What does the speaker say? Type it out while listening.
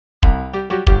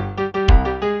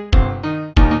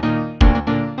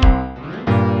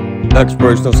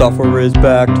Expirational software is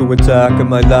back to attack. In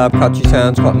my lab, catch his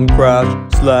hands caught in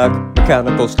crash. Slack,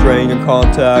 mechanical strain and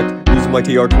contact. Using my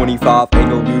TR-25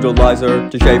 anal utilizer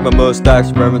to shave my mustache.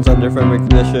 Experiments on different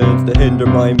recognitions to hinder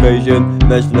my invasion.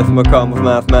 Measuring if I'm a calm with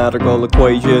mathematical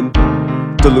equation.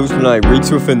 Delusion I reach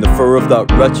within the fur of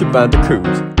that wretched Bandicoot.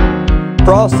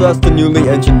 Process the newly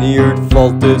engineered,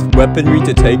 vaulted weaponry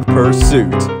to take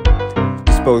pursuit.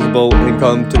 Disposable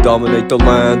income to dominate the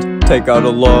land. Take out a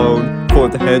loan for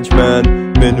the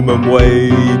henchman. Minimum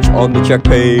wage on the check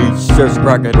page. Serves a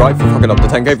crackhead right for fucking up the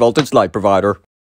 10K voltage light provider.